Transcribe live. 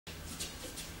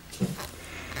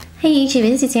Hey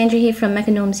YouTubers, it's Andrea here from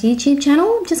Mackandnorm's YouTube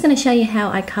channel. I'm just going to show you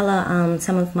how I colour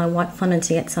some of my white fondant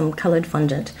to get some coloured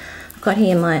fondant. I've got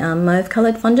here my mauve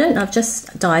coloured fondant. I've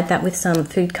just dyed that with some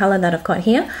food colour that I've got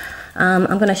here. I'm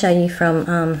going to show you from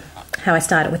how I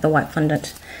started with the white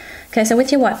fondant. Okay, so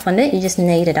with your white fondant, you just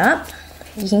knead it up.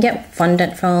 You can get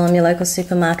fondant from your local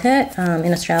supermarket.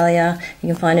 In Australia, you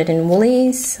can find it in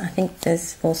Woolies. I think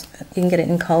there's also, you can get it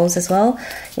in Coles as well,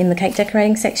 in the cake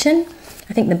decorating section.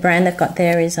 I think the brand they've got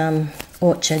there is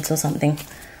Orchards or something.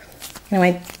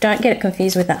 Anyway, don't get it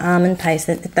confused with the almond paste.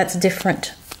 That's a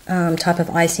different type of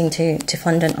icing to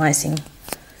fondant icing.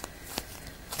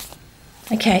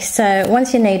 Okay, so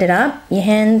once you knead it up, your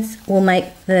hands will make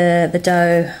the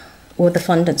dough, or the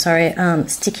fondant, sorry,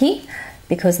 sticky,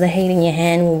 because the heat in your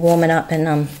hand will warm it up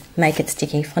and make it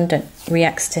sticky. Fondant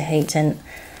reacts to heat and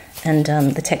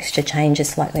the texture changes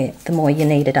slightly the more you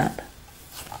knead it up.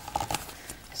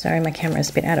 Sorry, my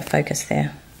camera's a bit out of focus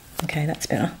there. Okay, that's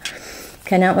better.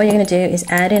 Okay, now what you're going to do is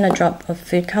add in a drop of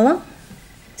food colour.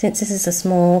 Since this is a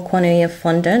small quantity of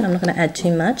fondant, I'm not going to add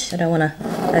too much. I don't want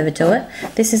to overdo it.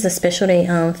 This is a specialty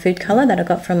food colour that I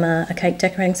got from a cake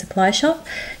decorating supply shop.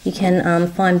 You can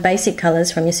find basic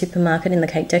colours from your supermarket in the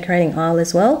cake decorating aisle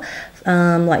as well,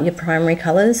 like your primary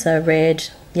colours, so red,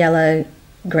 yellow,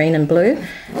 green and blue,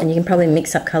 and you can probably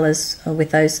mix up colours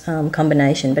with those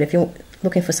combination. But if you're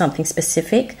looking for something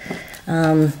specific,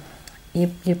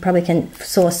 you probably can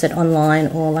source it online,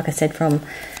 or like I said, from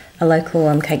a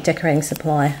local cake decorating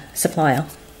supplier.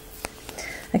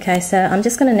 Okay, so I'm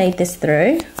just going to knead this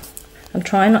through. I'm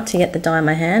trying not to get the dye in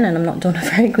my hand, and I'm not doing a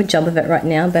very good job of it right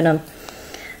now, but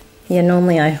yeah,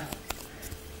 normally I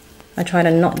try to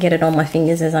not get it on my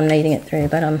fingers as I'm kneading it through,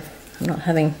 but I'm not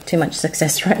having too much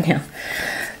success right now.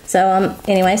 So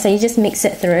anyway, so you just mix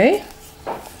it through.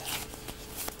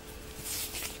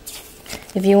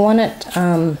 If you want it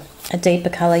a deeper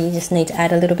colour, you just need to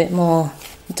add a little bit more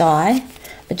dye.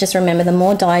 But just remember, the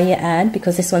more dye you add,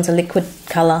 because this one's a liquid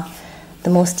colour, the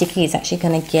more sticky it's actually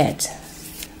going to get.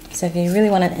 So if you really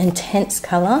want an intense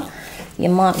colour, you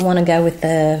might want to go with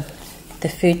the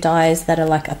food dyes that are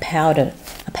like a powder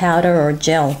or a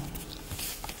gel.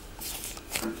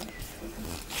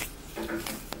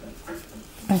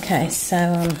 Okay,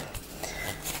 so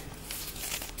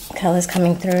colour's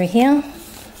coming through here.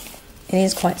 It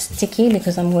is quite sticky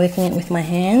because I'm working it with my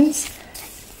hands.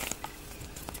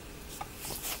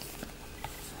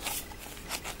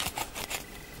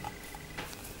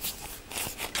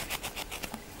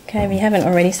 Okay, if you haven't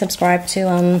already subscribed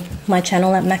to my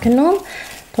channel at Mackandnorm,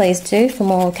 please do, for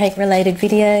more cake related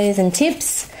videos and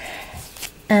tips.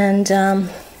 And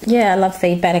yeah, I love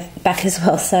feedback back as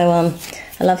well, so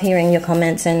I love hearing your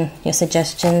comments and your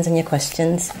suggestions and your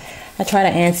questions. I try to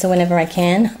answer whenever I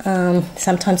can.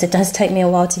 Sometimes it does take me a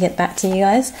while to get back to you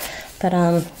guys, but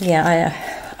yeah,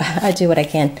 I do what I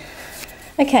can.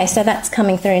 Okay, so that's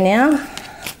coming through now.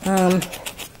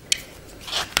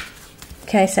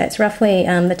 Okay, so it's roughly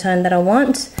the tone that I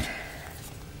want.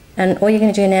 And all you're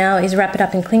going to do now is wrap it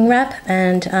up in cling wrap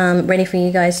and ready for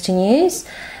you guys to use.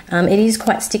 It is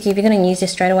quite sticky. If you're going to use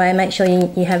this straight away, make sure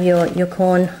you have your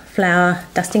corn flour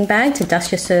dusting bag to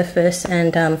dust your surface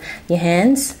and your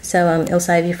hands, so it'll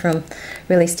save you from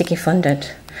really sticky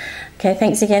fondant. Okay,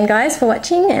 thanks again guys for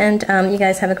watching, and you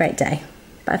guys have a great day.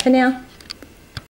 Bye for now.